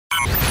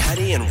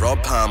Paddy and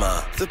Rob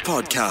Palmer, the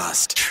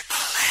podcast.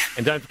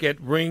 And don't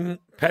forget, ring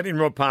Paddy and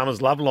Rob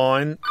Palmer's love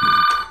line.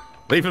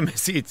 Leave a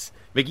message. It's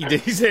Mickey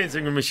D's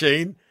answering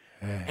machine.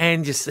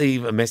 And just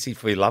leave a message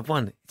for your loved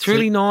one. It's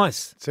really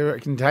nice. See where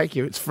it can take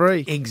you. It's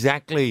free.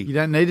 Exactly. You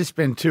don't need to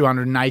spend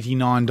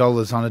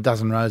 $289 on a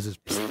dozen roses.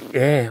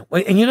 Yeah.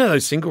 Well, and you know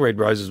those single red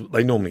roses,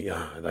 they normally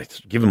they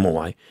give them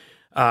away.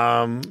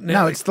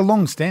 No, it's the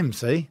long stem,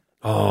 see?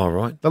 Oh,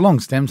 right. The long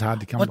stem's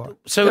hard to come by.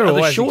 So They're are the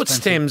always short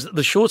expensive.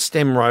 the short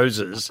stem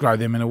roses, Grow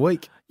them in a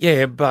week.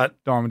 yeah,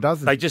 but Dime a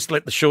dozen. they just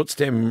let the short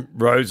stem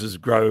roses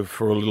grow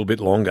for a little bit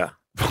longer.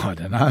 I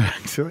don't know,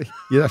 actually.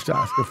 You'd have to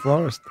ask a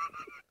florist.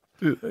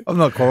 I'm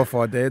not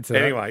qualified to answer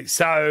that. Anyway,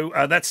 so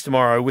that's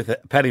tomorrow with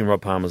Paddy and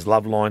Rob Palmer's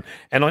Love Line.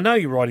 And I know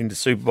you're right into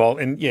Super Bowl.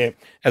 And, yeah,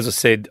 as I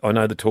said, I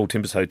know the Tall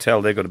Timbers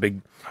Hotel, they've got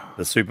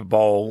the Super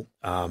Bowl,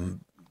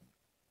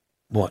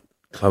 what?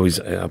 Chloe's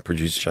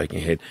producer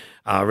shaking her head.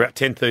 Around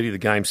 10:30 the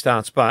game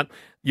starts. But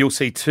you'll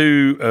see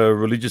two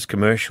religious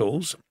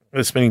commercials.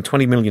 They're spending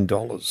 $20 million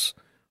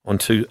on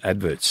two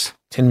adverts.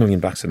 $10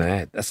 million an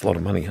ad. That's a lot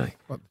of money, hey?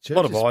 What, A the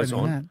lot of church is eyes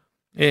spending on.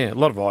 that? Yeah, a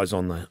lot of eyes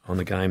on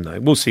the game, though.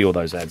 We'll see all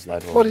those ads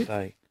later on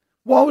today.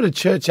 Why would a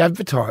church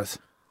advertise?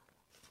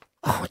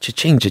 Oh,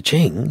 cha-ching,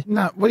 cha-ching.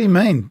 No, what do you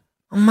mean?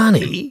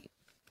 Money?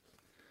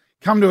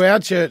 Come to our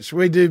church.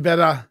 We do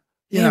better.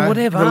 You know,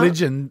 whatever.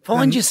 Religion.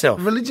 Find And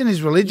yourself. Religion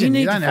is religion. You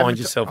need don't to find advertise-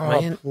 yourself,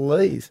 oh, man.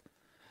 Please.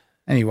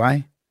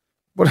 Anyway,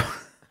 what?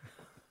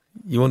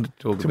 You want to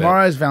talk about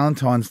Tomorrow's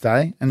Valentine's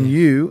Day, and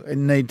you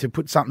need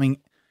to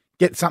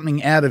get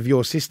something out of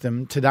your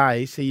system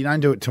today, so you don't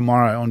do it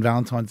tomorrow on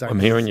Valentine's Day. I'm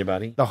hearing you,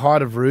 buddy. The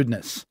height of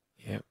rudeness.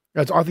 Yeah.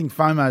 I think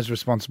FOMO is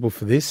responsible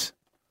for this,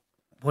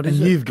 What and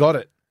is it? you've got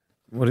it.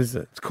 What is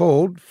it? It's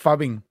called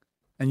fubbing,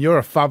 and you're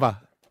a fubber.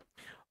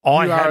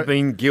 I You have are-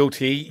 been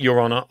guilty, Your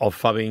Honour, of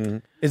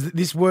fubbing Is that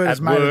this word at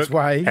has made work its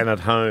way and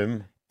at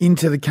home,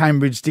 into the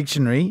Cambridge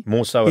Dictionary?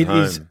 more so at It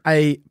home. is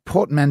a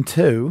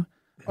portmanteau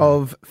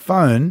of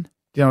phone.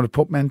 Do you know what a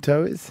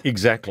portmanteau is?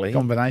 Exactly.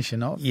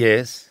 Combination of.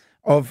 Yes.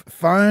 Of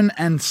phone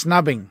and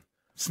snubbing.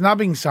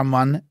 Snubbing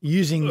someone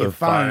using your A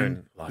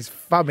phone phone, is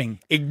fubbing.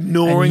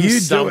 Ignoring And you do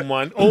it.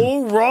 someone.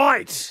 All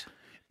right.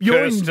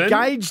 You're Kirsten.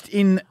 engaged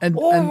in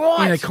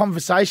right. in a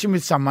conversation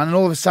with someone, and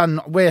all of a sudden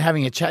we're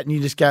having a chat, and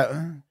you just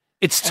go.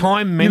 It's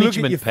time You look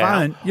at management, your pal.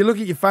 phone. You look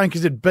at your phone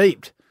because it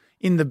beeped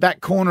in the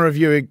back corner of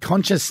your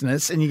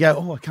consciousness, and you go,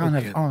 "Oh, I can't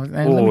have. Oh,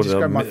 man, let me just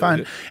grab my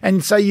phone."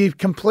 And so you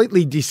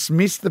completely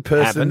dismiss the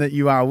person Haven't. that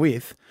you are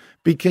with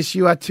because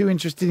you are too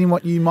interested in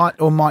what you might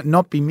or might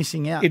not be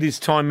missing out. It is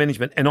time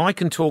management. And I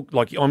can talk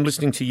like I'm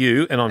listening to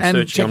you and I'm and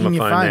searching on checking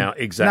my your phone now.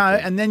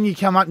 Exactly. No, and then you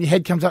come up and your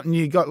head comes up and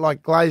you got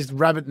like glazed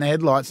rabbit in the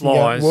headlights. And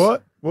Lies. You go,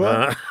 what?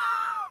 No.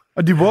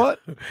 I did what?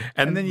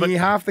 And then you but- hear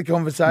half the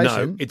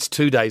conversation. No, it's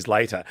 2 days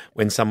later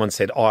when someone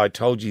said, "Oh, I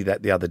told you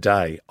that the other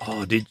day."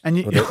 Oh, did And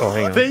you, Oh,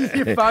 hang on. then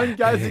your phone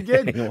goes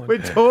again. We're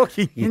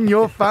talking and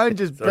your phone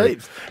just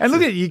beeps. And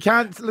look at it, you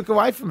can't look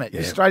away from it.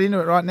 You're straight into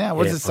it right now.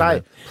 What Yeah, does it I say?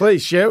 know.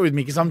 Please share it with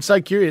me because I'm so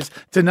curious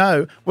to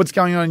know what's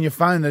going on in your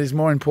phone that is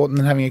more important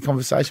than having a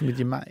conversation with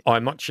your mate.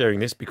 I'm not sharing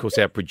this because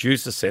our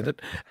producer sent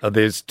it.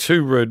 There's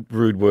two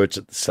rude words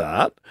at the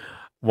start.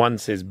 One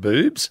says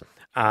boobs,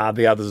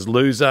 the other's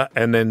loser,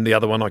 and then the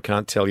other one I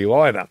can't tell you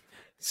either.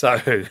 So,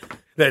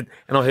 and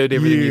I heard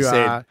everything you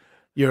said.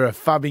 You're a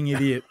fubbing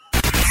idiot.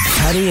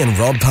 Paddy and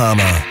Rob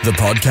Palmer, the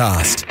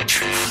podcast.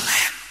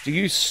 Do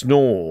you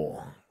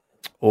snore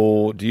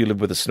or do you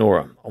live with a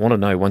snorer? I want to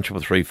know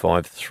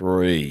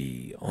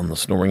 13353 on the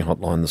snoring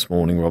hotline this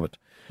morning, Robert,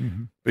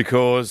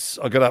 because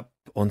I got up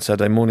on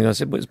Saturday morning. I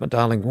said, "Where's my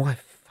darling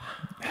wife?"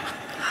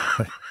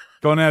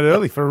 Gone out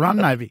early for a run,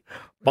 maybe.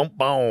 Bump,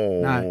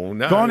 boom.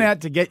 No. Gone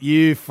out to get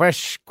you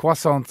fresh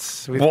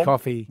croissants with Bump,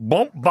 coffee.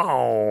 Bump,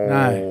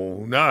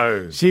 boom.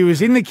 No. She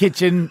was in the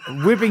kitchen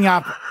whipping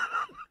up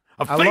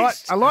A a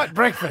feast. light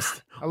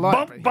breakfast. A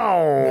light Bump,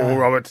 boom,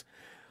 Robert.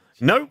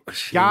 No.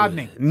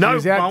 Gardening. No. She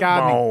was out bump,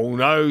 gardening. boom.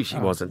 No, she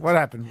wasn't. What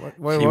happened?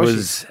 Where She was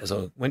was, as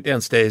I went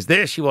downstairs,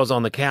 there she was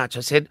on the couch.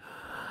 I said,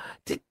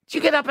 "Did you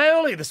get up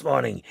early this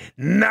morning?"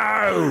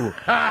 No.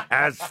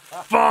 As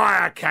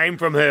fire came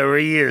from her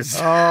ears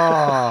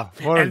Oh,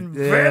 what and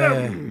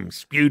venom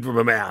spewed from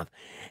her mouth.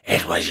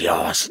 "It was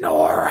your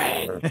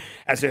snoring,"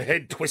 as her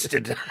head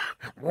twisted.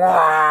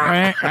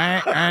 Like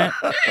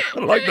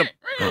the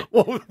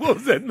what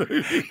was that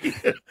movie?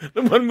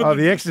 The one with Oh,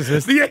 The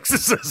Exorcist. The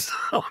Exorcist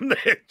on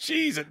there.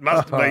 Jeez, it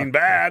must have been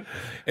bad.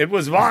 It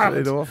was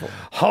violent. It's awful.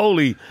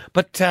 Holy,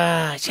 but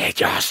said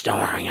you're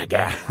snoring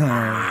again.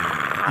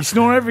 You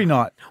snore every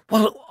night.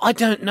 Well, I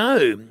don't know.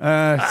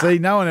 See,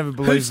 no one ever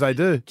believes they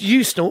do. Do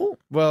you snore?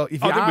 Well,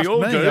 if you I think we asked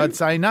all me, do. I'd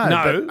say no.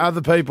 No. But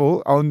other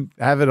people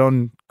have it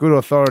on good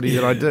authority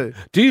that I do.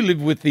 Do you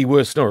live with the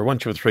worst snorer?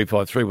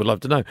 12353 would love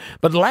to know.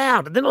 But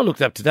loud, then I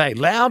looked up today,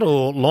 loud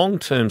or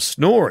long-term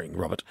snoring,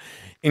 Robert,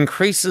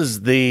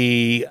 increases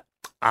the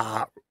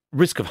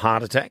risk of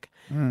heart attack,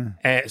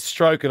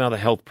 stroke and other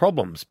health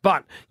problems.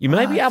 But you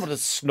may be able to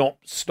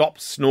stop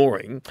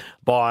snoring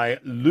by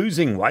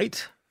losing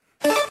weight.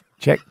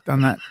 Check,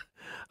 done that.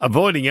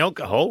 Avoiding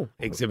alcohol,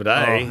 Exhibit A.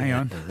 Oh, hang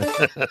on.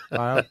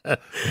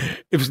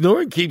 If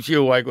snoring keeps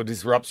you awake or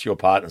disrupts your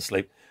partner's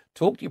sleep,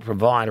 talk to your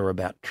provider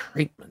about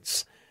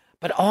treatments.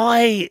 But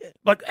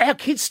our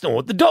kids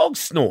snore. The dogs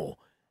snore.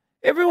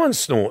 Everyone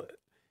snores.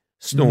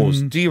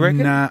 Do you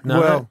reckon? Nah. No.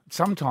 Well,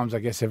 sometimes I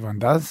guess everyone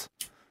does.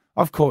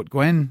 I've caught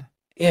Gwen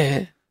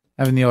Yeah.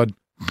 having the odd,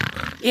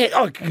 Yeah.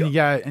 Oh, and you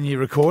go and you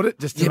record it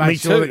just to Yeah, me make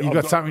sure too. that you've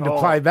got something to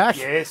play back.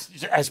 Yes,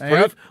 as Hang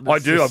proof. on. I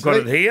do. I've got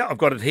it Sleep. here. I've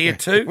got it here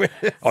too.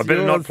 I better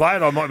yours? not play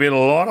it. I might be in a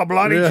lot of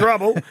bloody Yeah.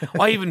 trouble.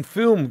 I even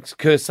filmed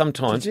Kirst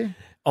sometimes Did you?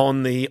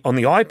 on the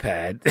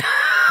iPad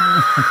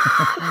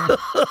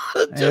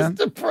just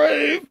to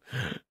prove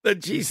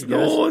that she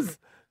snores.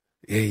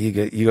 Yeah,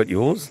 you got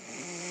yours.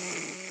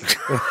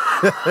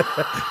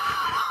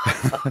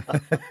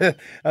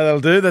 That'll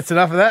do. That's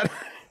enough of that.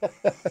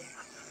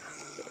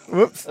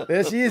 Whoops.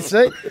 There she is.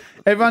 See?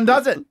 Everyone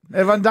does it.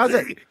 Everyone does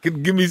it.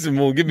 Give me some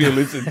more. Give me a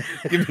listen.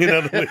 Give me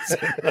another listen.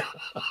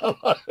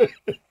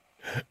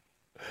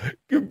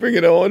 Bring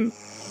it on.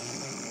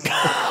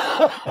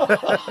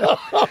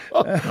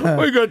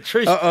 We got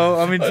Trish. Uh-oh,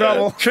 I'm in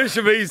trouble. Trish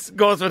of East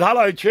Gosford.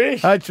 Hello,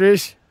 Trish. Hi,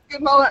 Trish.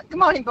 Good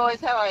morning,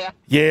 boys. How are you?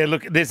 Yeah,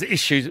 look, there's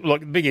issues,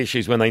 like big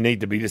issues when they need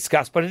to be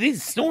discussed, but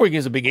snoring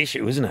is a big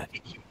issue, isn't it?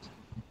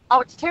 Oh,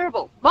 it's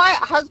terrible. My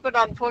husband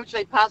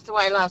unfortunately passed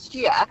away last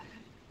year,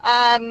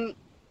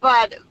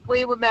 but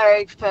we were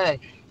married for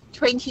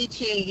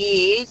 22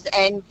 years,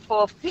 and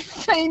for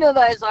 15 of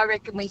those, I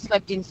reckon we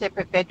slept in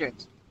separate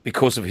bedrooms.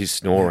 Because of his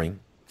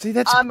snoring. See,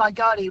 that's Oh my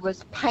God, he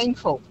was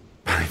painful.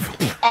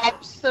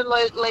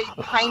 Absolutely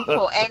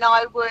painful. And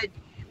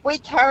we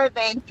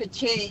caravaned for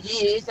 2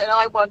 years, and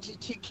I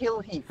wanted to kill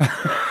him.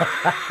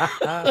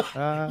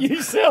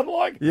 You sound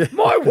like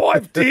my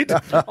wife did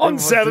on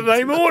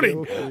Saturday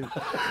morning.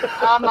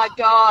 Oh my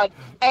God.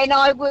 And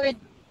I would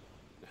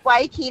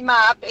wake him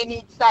up and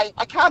he'd say,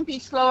 I can't be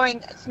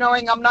snoring,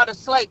 I'm not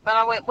asleep. And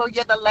I went, well,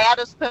 you're the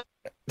loudest person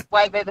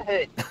I've ever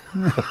heard.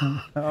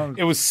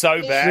 It was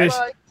so bad.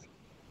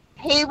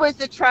 He was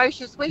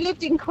atrocious. We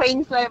lived in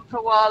Queensland for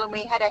a while and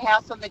we had a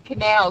house on the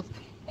canals.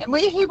 And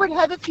he would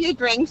have a few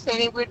drinks and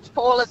he would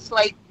fall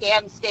asleep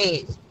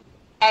downstairs.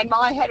 And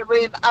I had a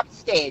room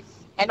upstairs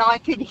and I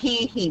could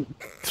hear him.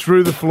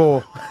 through the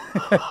floor.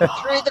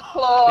 Through the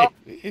floor.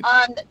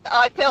 And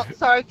I felt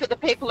sorry for the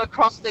people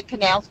across the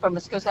canals from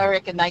us because I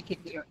reckon they could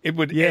hear it. It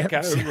would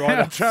echo right It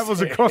up.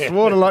 travels across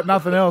water like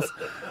nothing else.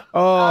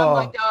 Oh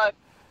my Oh, God.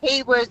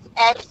 He was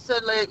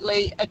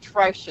absolutely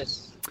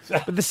atrocious.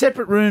 but the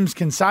separate rooms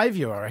can save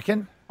you, I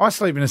reckon. I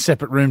sleep in a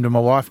separate room to my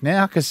wife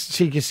now because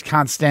she just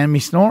can't stand me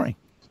snoring.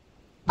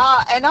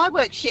 And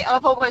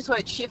I've always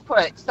worked shift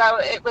work, so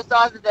it was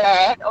either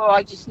that or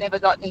I just never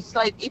got any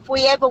sleep. If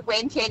we ever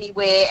went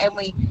anywhere and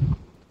we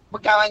were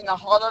going on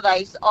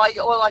holidays,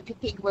 all I could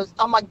think was,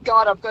 oh my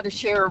God, I've got to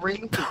share a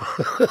room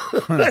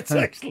with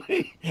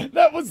you.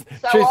 That was.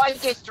 So I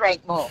just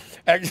drank more.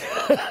 Actually,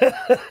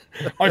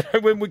 I know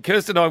when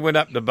Kirsten and I went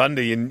up to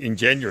Bundy in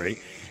January,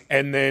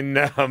 and then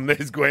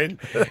there's Gwen,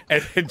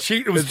 and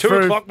it was 2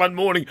 o'clock one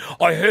morning.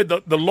 I heard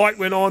the light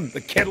went on,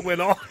 the kettle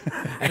went on,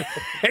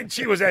 and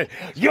she was saying,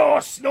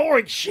 "You're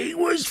snoring." She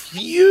was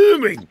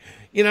fuming.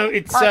 You know,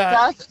 it's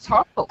It's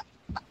horrible.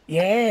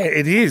 yeah,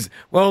 it is.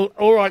 Well,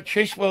 all right,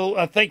 Trish.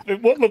 Well, thank.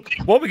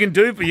 What we can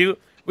do for you,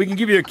 we can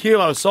give you a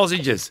kilo of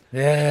sausages.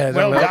 Yeah,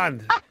 Well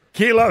done.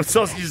 Kilo of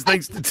sausages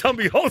thanks to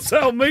Tumby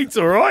Wholesale Meats,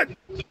 all right?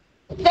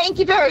 Thank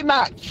you very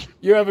much.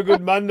 You have a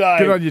good Monday.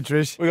 Good on you,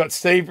 Trish. We got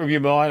Steve from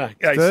Umina.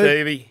 Hey, Steve.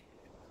 Stevie.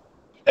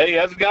 Hey,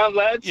 how's it going,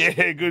 lads?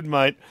 Yeah, good,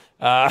 mate.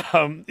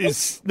 Is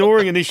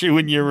snoring an issue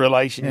in your Yeah,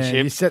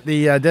 relationship? you set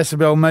the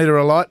decibel meter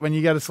alight when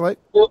you go to sleep?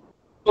 Well,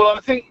 I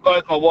think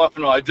both my wife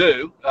and I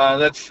do.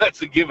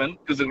 That's a given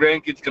because the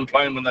grandkids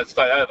complain when they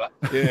stay over.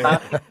 Yeah.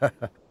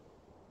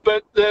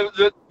 But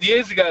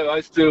years ago, I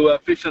used to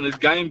fish on this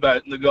game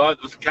boat, and the guy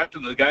that was the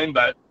captain of the game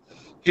boat,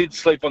 he'd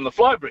sleep on the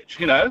flybridge,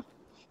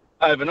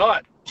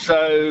 overnight.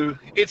 So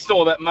it's not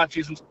all that much.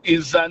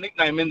 His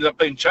nickname ended up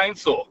being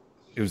Chainsaw.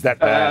 It was that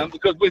bad.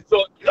 Because we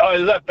thought, it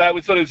was that bad.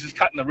 We thought he was just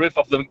cutting the roof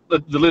off the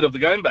lid of the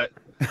game boat.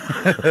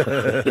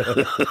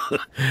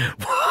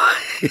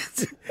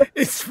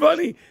 It's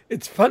funny.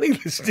 It's funny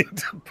listening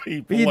to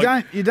people.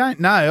 But you don't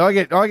know.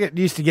 I get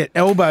used to get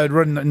elbowed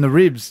right in the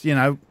ribs,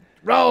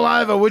 roll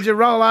over, would you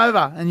roll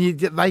over? And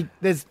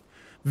there's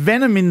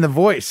venom in the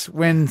voice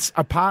when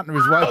a partner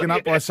is woken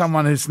up by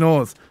someone who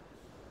snores.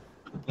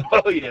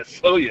 Oh, yes.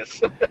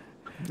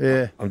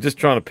 Yeah. I'm just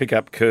trying to pick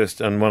up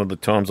Kirst on one of the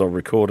times I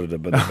recorded her,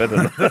 but it's better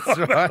not. That's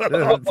right.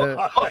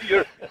 Oh,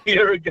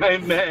 you're a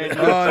game man.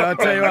 Oh, I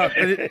tell you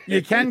what,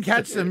 you can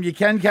catch them. You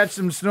can catch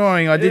them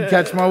snoring. I did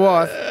catch my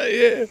wife.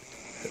 Yeah.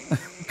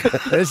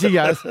 There she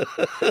goes.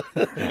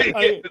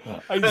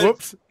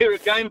 Whoops. You're a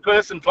game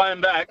person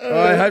playing back.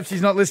 I hope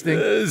she's not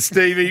listening.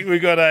 Stevie, we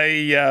got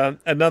a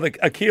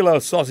kilo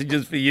of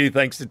sausages for you,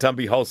 thanks to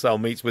Tumby Wholesale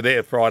Meats. We're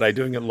there Friday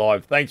doing it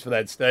live. Thanks for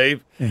that,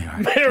 Steve.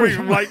 Anyway. Mary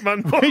from Lake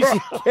Munmore. We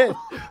should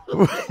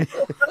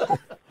get-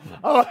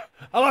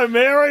 Hello,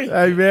 Mary.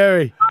 Hey,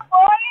 Mary. Good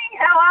morning.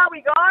 How are we,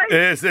 you guys.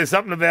 Yes, there's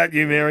something about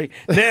you, Mary.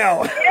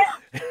 Now,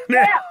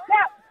 Now,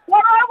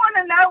 what I want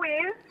to know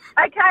is,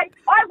 okay,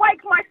 I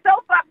wake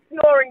myself up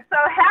snoring, so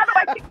how do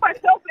I kick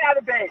myself out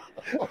of bed?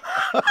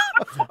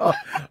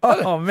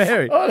 Oh,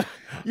 Mary. How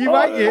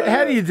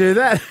do you do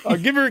that? I'll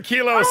give her a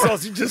kilo of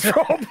sausages,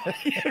 Rob.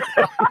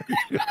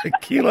 A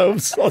kilo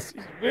of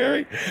sausage,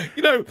 Mary.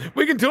 You know,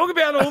 we can talk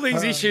about all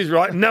these issues,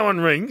 right? No one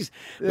rings.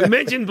 We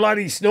mentioned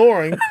bloody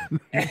snoring.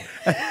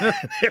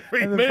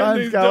 Every And the man phones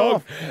and his go dog.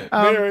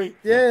 off. Mary.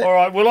 yeah. All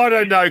right. Well, I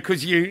don't know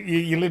because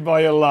you live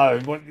by your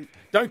load.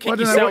 Don't kick I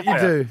don't know yourself what you out.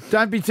 do.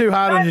 Don't be too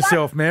hard on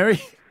yourself,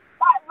 Mary.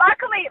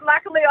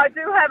 Luckily, I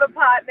do have a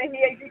partner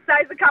here. He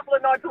stays a couple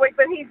of nights a week,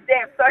 but he's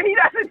deaf, so he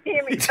doesn't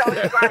hear me. So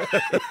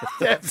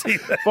it's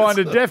great. Find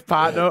a deaf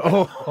partner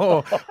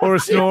or a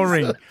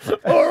snoring.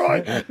 All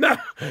right. No,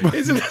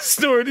 isn't a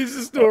story. It is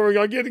a story.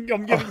 I'm getting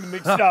them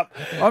mixed up.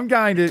 I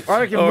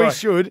reckon All we right.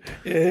 should.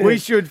 Yeah. We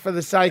should, for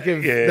the sake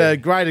of the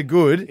greater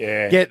good,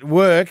 get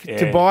work to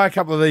Yeah. buy a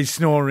couple of these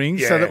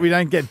snorings so Yeah. that we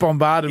don't get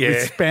bombarded Yeah.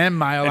 with spam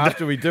mail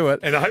after we do it.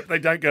 And I hope they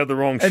don't go to the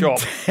wrong And shop.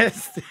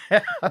 test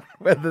out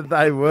whether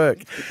they work.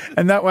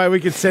 And that way we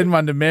could send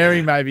one to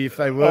Mary maybe if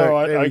they work. All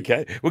right, There we-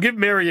 okay. We'll give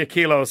Mary a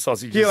kilo of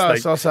sausage. Kilo of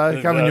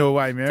sausage coming your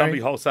way, Mary. Tumbly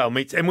Wholesale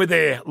Meats. And we're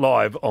there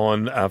live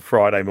on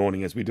Friday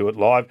morning as we do it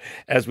live,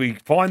 as we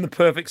find the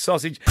perfect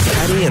sausage.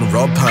 Paddy and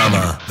Rob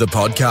Palmer, the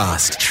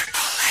podcast.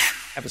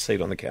 Have a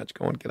seat on the couch.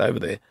 Go on, get over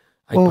there.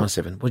 8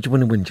 8/7. What do you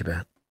want to whinge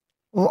about?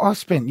 Well, I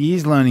spent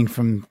years learning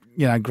from,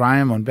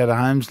 Graham on Better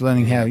Homes,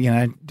 learning how,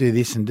 do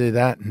this and do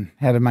that and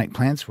how to make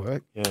plants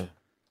work. Yeah.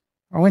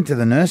 I went to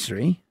the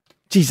nursery.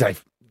 Geez, they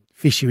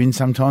fish you in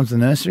sometimes, the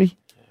nursery.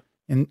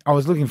 And I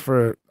was looking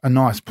for a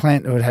nice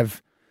plant that would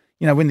have,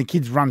 when the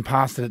kids run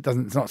past it,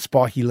 it's not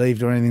spiky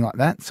leaved or anything like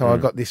that. So I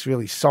got this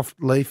really soft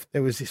leaf.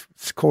 There was this,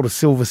 it's called a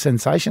Silver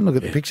Sensation. Look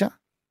at the picture.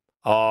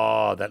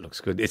 Oh, that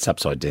looks good. It's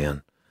upside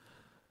down.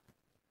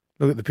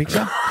 Look at the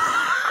picture.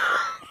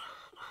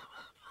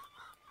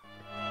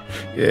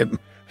 Yeah.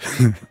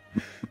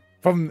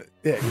 From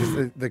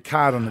just the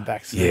card on the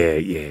back.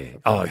 Yeah.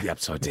 Oh, the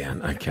upside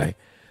down. Okay.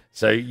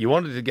 So you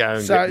wanted to go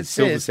and So get the it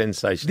Silver says,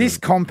 Sensation. This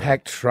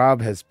compact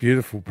shrub has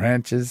beautiful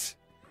branches,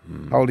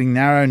 holding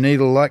narrow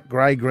needle-like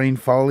grey-green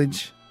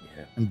foliage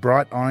and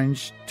bright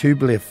orange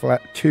tubular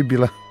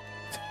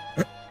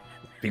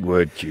Big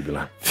word,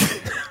 tubular.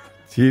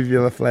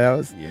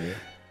 flowers Yeah.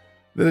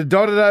 that are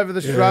dotted over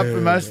the shrub for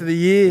most of the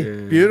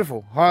year.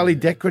 Beautiful, highly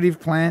decorative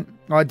plant,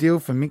 ideal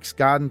for mixed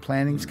garden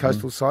plantings,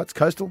 coastal sites.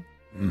 Coastal?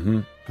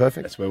 Mm-hmm.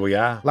 Perfect. That's where we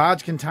are.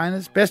 Large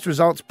containers, best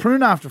results,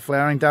 prune after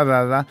flowering,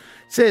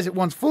 Says it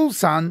wants full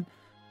sun,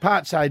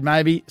 part shade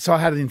maybe, so I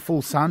had it in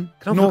full sun.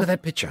 Can I look at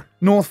that picture?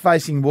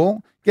 North-facing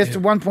wall. Gets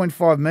to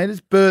 1.5 metres,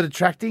 bird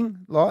attracting,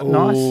 nice.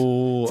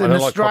 It's I an don't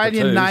like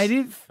Australian cockatoos.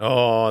 native.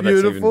 Oh, that's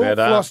Beautiful, even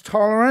better. frost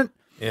tolerant.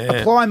 Yeah.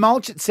 Apply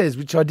mulch, it says,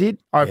 which I did.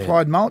 I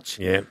applied mulch.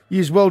 Yeah.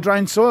 Use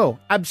well-drained soil.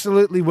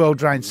 Absolutely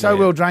well-drained. So Yeah.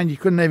 well-drained you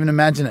couldn't even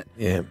imagine it.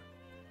 Yeah.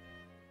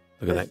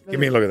 Look at that. Give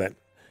me a look at that.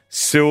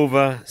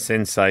 Silver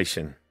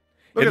Sensation.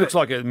 Look It at looks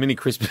like a mini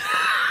Christmas.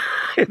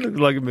 It looks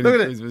like a mini Look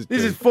at Christmas it.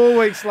 This tree. is 4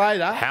 weeks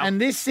later. How- And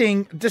this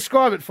thing,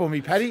 describe it for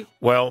me, Paddy.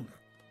 Well,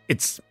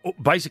 it's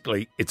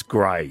basically it's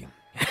grey.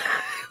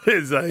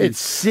 It's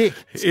sick.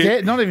 It's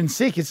dead. Not even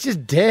sick. It's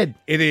just dead.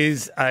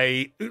 It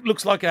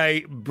looks like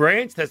a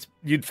branch that's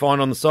you'd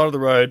find on the side of the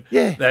road.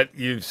 Yeah. That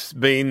you've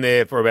been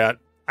there for about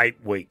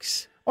 8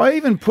 weeks. I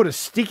even put a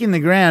stick in the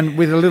ground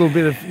with a little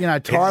bit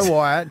of, tie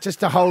wire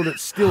just to hold it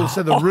still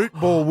so the root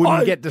ball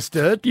wouldn't get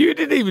disturbed. You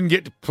didn't even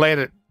get to plant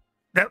it.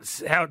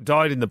 That's how it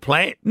died in the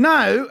plant.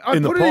 No, I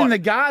In the put it in pot. the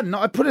garden.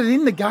 I put it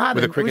in the garden.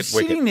 With a It cricket was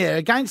sitting wicket. there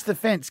against the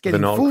fence, getting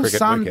an old full cricket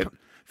sun, wicket.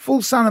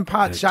 full sun and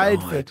part And it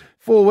shade for died.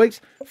 4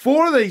 weeks.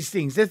 4 of these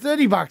things, they're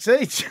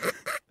 $30 each.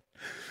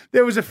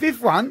 There was a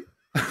fifth one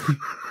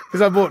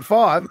because I bought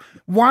 5.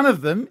 One of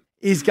them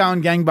is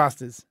going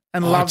gangbusters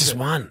and loves just it.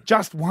 one.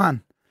 Just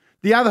one.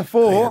 The other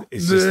 4,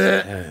 It's just,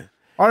 bleh.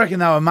 I reckon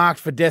they were marked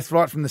for death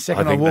right from the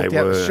second I, walked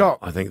out the shop.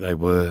 I think they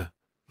were.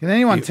 Can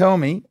anyone tell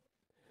me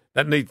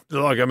That needs,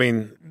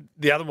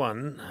 the other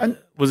one, And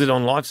was it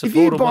on life support? if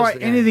you or was buy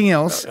it- anything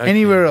else Okay.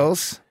 anywhere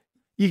else,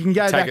 you can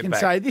go Take back it and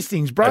back. say this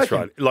thing's broken. That's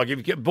right. Like if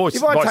you get buy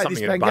If I take something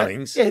this at back and go,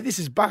 Bunnings. yeah, this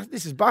is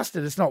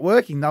busted. It's not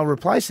working. They'll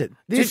replace it.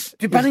 This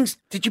Did was- Bunnings?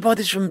 Did you buy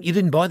this from? You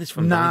didn't buy this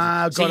from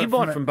Nah, Bunnings. So got you it bought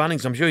from it from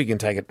Bunnings. I'm sure you can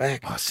take it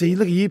back. Oh, see,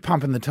 look at you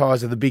pumping the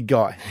tyres of the big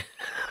guy.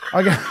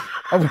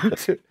 I went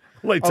to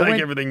They take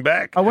went- everything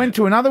back. I went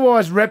to an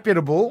otherwise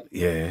reputable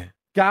Yeah.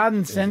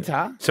 garden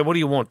centre. So what do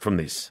you want from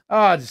this?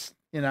 Oh, just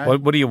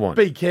What do you want?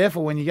 be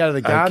careful when you go to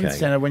the garden Okay.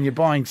 centre when you're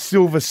buying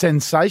Silver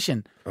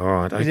Sensation. All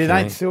right. Because Okay. it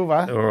ain't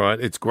silver. All right.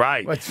 It's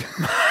great. It's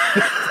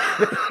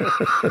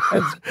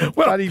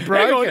Well, bloody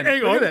broken.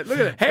 Hang on. Look at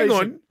it. Hang Piece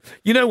on.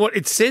 You know what?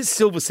 It says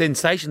Silver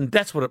Sensation.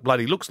 That's what it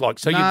bloody looks like.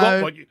 So you No.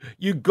 got what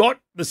you got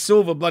the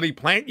silver bloody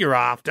plant you're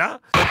after.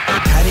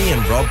 Paddy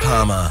and Rob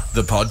Palmer,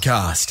 the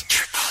podcast.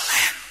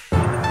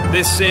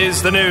 This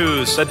is the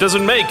news that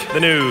doesn't make the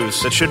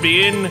news, that should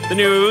be in the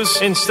news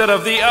instead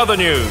of the other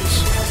news.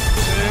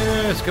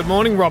 Yes. Good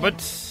morning,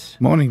 Robert.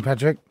 Morning,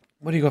 Patrick.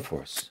 What do you got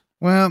for us?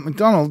 Well,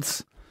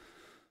 McDonald's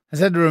has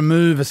had to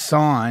remove a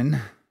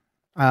sign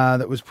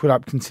that was put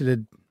up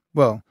considered,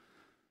 well,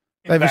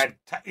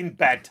 In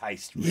bad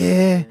taste. Really.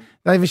 yeah,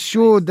 they've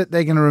assured that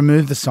they're going to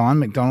remove the sign,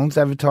 McDonald's,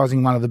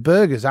 advertising one of the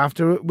burgers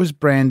after it was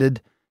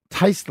branded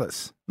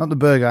tasteless. Not the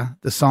burger,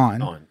 the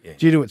sign, Yeah.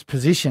 due to its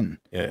position.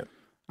 Yeah.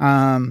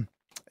 The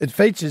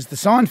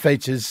sign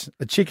features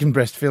a chicken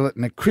breast fillet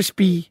and a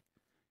crispy,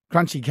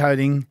 crunchy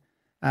coating.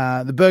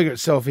 The burger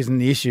itself isn't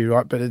the issue,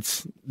 right? But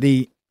it's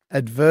the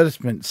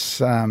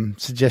advertisements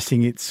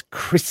suggesting it's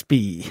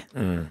crispy.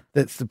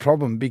 That's the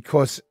problem,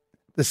 because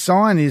the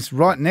sign is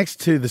right next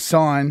to the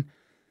sign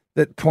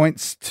that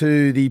points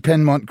to the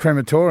Penmont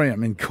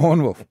Crematorium in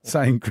Cornwall,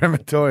 saying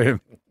crematorium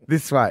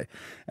this way.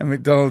 And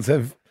McDonald's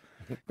have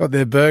got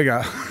their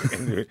burger.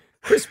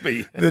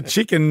 Crispy. The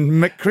chicken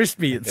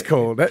McCrispy, it's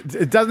called.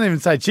 It doesn't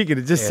even say chicken.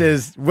 It just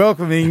says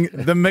welcoming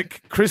the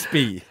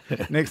McCrispy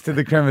next to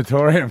the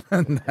crematorium.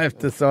 And they've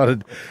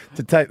decided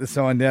to take the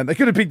sign down. They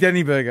could have picked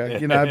any burger.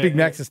 You know, Big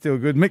Macs are still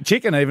good.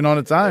 McChicken, even on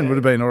its own, would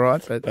have been all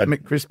right. But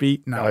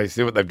McCrispy, no. Oh, you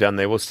see what they've done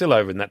there? Well, still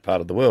over in that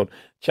part of the world.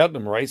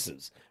 Cheltenham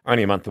races are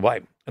only a month away.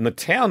 And the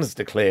town has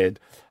declared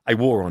a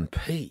war on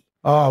pee.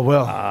 Oh,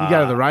 well, you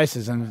go to the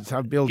races and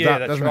it builds up,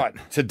 that's doesn't right.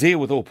 it? To deal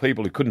with all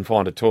people who couldn't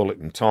find a toilet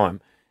in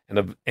time and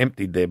have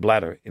emptied their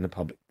bladder in a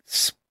public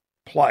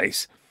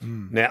place.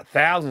 Now,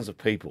 thousands of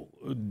people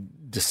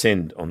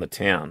descend on the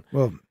town.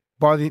 Well,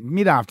 by the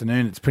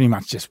mid-afternoon, it's pretty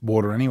much just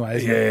water anyway,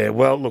 isn't it? Yeah,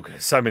 well, look,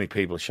 so many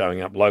people are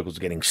showing up. Locals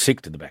are getting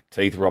sick to the back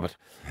teeth, Robert.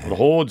 The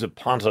hordes of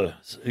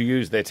punters who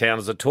use their town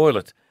as a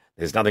toilet.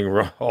 There's nothing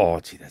wrong. Oh,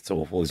 gee, that's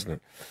awful, isn't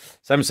it?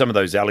 Some of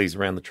those alleys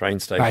around the train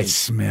station. They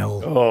smell.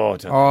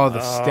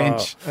 The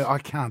stench. I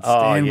can't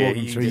stand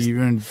walking through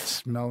you and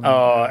smelling.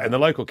 And the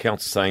local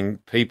council saying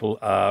people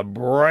are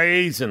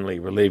brazenly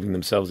relieving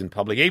themselves in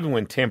public, even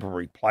when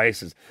temporary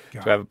places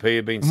to have a pee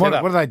have been set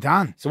up. What have they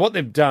done? So what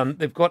they've done,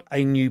 they've got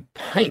a new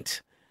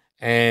paint,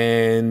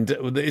 and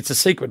it's a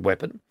secret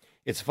weapon.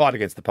 It's a fight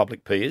against the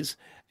public peers.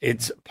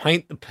 It's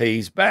paint the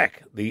peas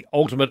back, the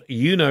ultimate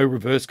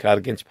reverse card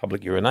against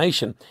public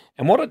urination.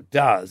 And what it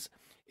does,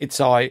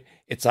 it's a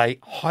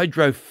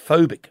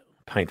hydrophobic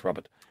paint,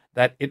 Robert,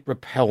 that it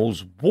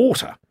repels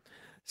water,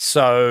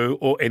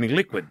 or any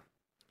liquid.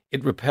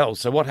 It repels.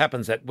 So what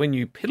happens that when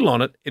you piddle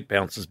on it, it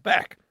bounces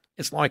back.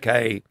 It's like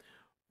a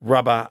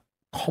rubber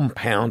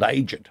compound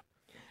agent.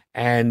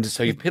 And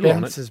so you piddle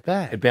on it.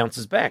 Back. It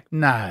bounces back.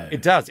 No.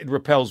 It does. It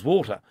repels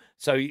water.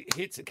 So it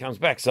hits, it comes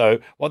back. So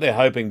what they're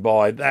hoping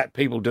by that,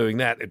 people doing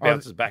that, it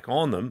bounces back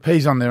on them.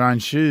 Peas on their own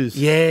shoes.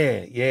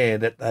 Yeah,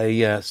 that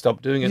they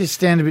stop doing You it. just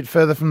stand a bit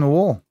further from the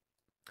wall.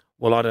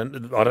 Well, I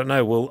don't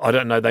know. Well, I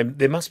don't know.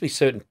 There must be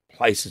certain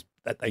places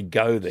that they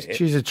go there. Just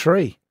choose a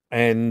tree.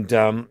 And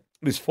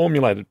this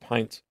formulated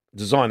paint,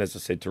 designed, as I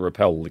said, to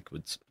repel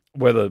liquids,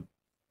 whether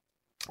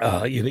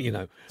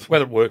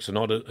whether it works or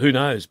not, who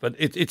knows? But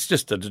it's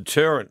just a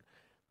deterrent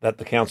that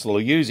the council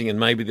are using, and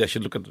maybe they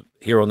should look at it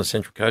here on the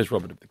Central Coast,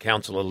 Robert, if the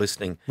council are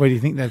listening. Where do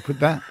you think they'd put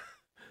that?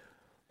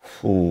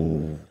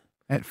 Ooh.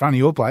 At front of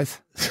your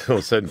place.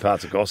 Or certain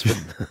parts of Gosford.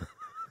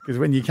 Because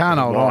when you can't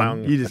hold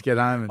on, you just get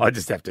home. And I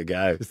just have to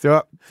go. just do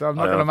it. So I'm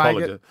not going to make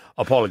it.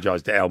 I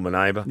apologise to Al, my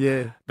neighbour.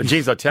 Yeah. But,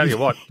 geez, I tell you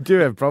what. You do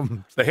have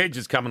problems. The hedge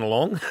is coming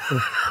along.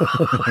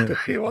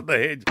 You want the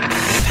hedge?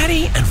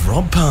 Paddy and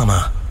Rob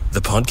Palmer,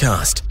 the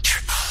podcast.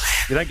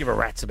 You don't give a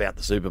rat's about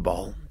the Super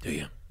Bowl, do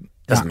you?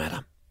 Doesn't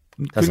matter.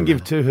 Couldn't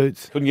give two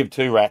hoots. Couldn't give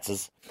two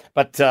ratses.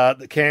 But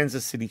the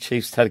Kansas City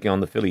Chiefs taking on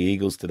the Philly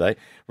Eagles today.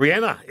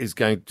 Rihanna is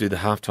going to do the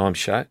halftime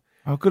show.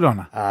 Oh, good on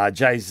her.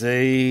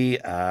 Jay-Z,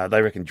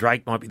 they reckon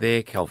Drake might be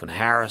there, Calvin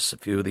Harris, a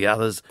few of the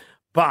others.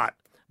 But,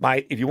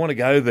 mate, if you want to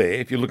go there,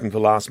 if you're looking for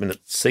last-minute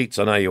seats,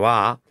 I know you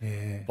are,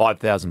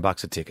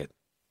 $5,000 a ticket.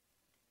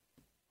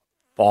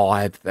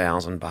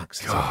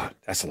 $5,000. God,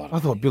 that's a lot. I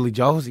thought Billy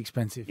Joel was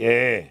expensive.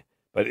 Yeah,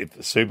 but if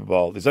the Super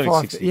Bowl, there's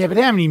only 60. Yeah, but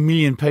how many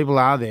million people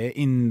are there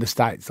in the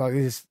States? Like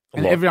this,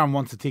 and lot. Everyone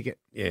wants a ticket.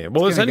 Yeah,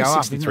 well, there's only go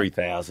up,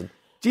 63,000.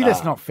 Gee,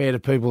 that's not fair to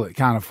people that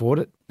can't afford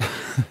it.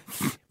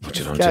 Watch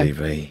it on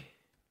TV.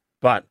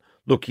 But,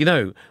 look,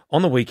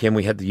 on the weekend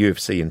we had the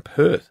UFC in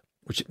Perth,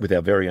 with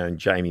our very own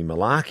Jamie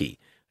Malarkey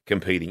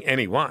competing, and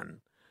he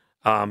won.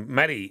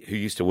 Matty, who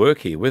used to work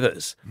here with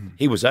us,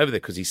 he was over there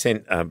because he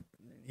sent,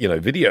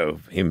 video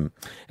of him.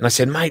 And I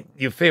said, mate,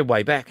 you're a fair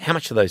way back. How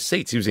much are those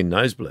seats? He was in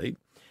nosebleed.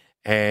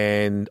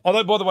 And,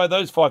 although, by the way,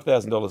 those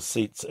 $5,000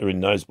 seats are in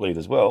nosebleed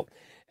as well.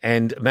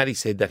 And Matty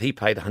said that he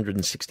paid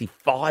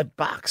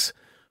 $165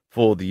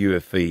 for the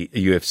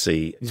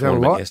UFC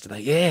tournament yesterday.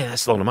 Yeah,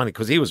 that's a lot of money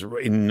because he was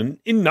in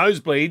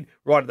nosebleed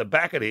right at the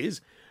back it is.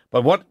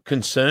 But what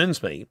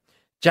concerns me,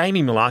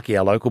 Jamie Malarkey,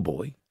 our local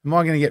boy. Am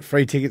I going to get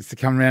free tickets to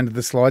come around to the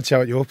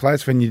slideshow at your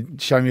place when you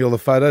show me all the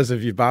photos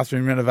of your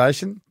bathroom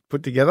renovation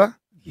put together?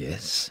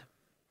 Yes.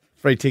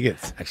 Free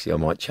tickets. Actually, I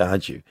might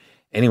charge you.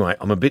 Anyway,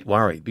 I'm a bit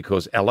worried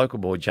because our local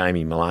boy,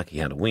 Jamie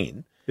Malarkey, had a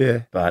win.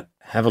 Yeah. But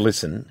have a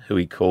listen who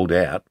he called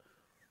out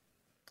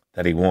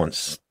that he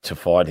wants to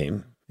fight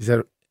him. Is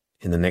that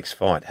in the next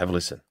fight? Have a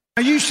listen.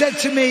 You said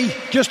to me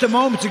just a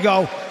moment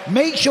ago,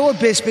 make sure,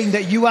 Bisping,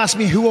 that you ask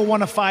me who I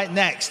want to fight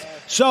next.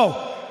 So,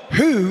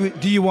 who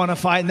do you want to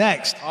fight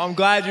next? I'm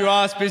glad you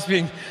asked,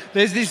 Bisping.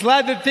 There's this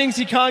lad that thinks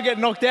he can't get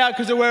knocked out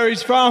because of where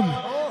he's from.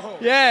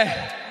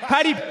 Yeah.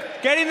 Paddy,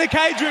 get in the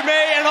cage with me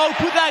and I'll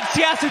put that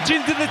Siasa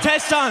Chin to the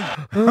test, son.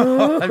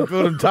 They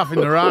built him tough in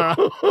Narara.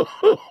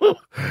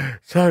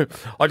 So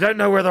I don't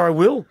know whether I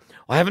will.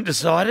 I haven't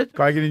decided.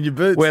 Break it in your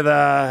boots.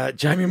 Whether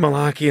Jamie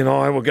Malarkey and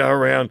I will go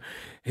around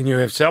and you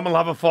have Selma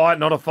love a fight,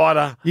 not a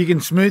fighter. You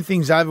can smooth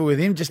things over with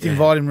him. Just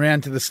invite him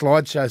round to the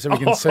slideshow so we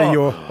can see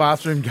your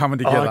bathroom coming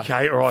together.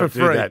 Okay, all right, for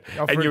do free. that.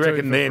 And you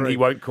reckon then he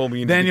won't call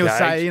me into then the cage? Then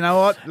he'll say, you know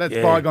what, let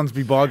bygones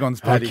be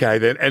bygones, Paddy. Okay,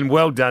 then. And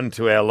well done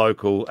to our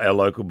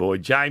local boy,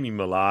 Jamie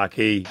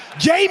Malarkey.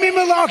 Jamie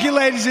Malarkey,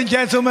 ladies and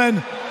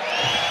gentlemen.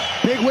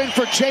 Big win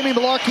for Jamie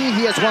Malarkey.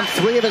 He has won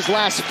 3 of his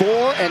last 4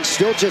 and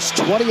still just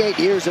 28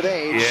 years of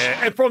age.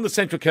 Yeah, and from the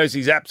Central Coast,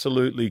 he's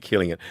absolutely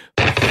killing it.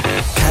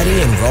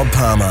 Paddy and Rob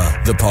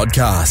Palmer, the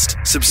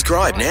podcast.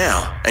 Subscribe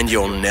now and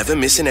you'll never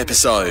miss an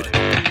episode.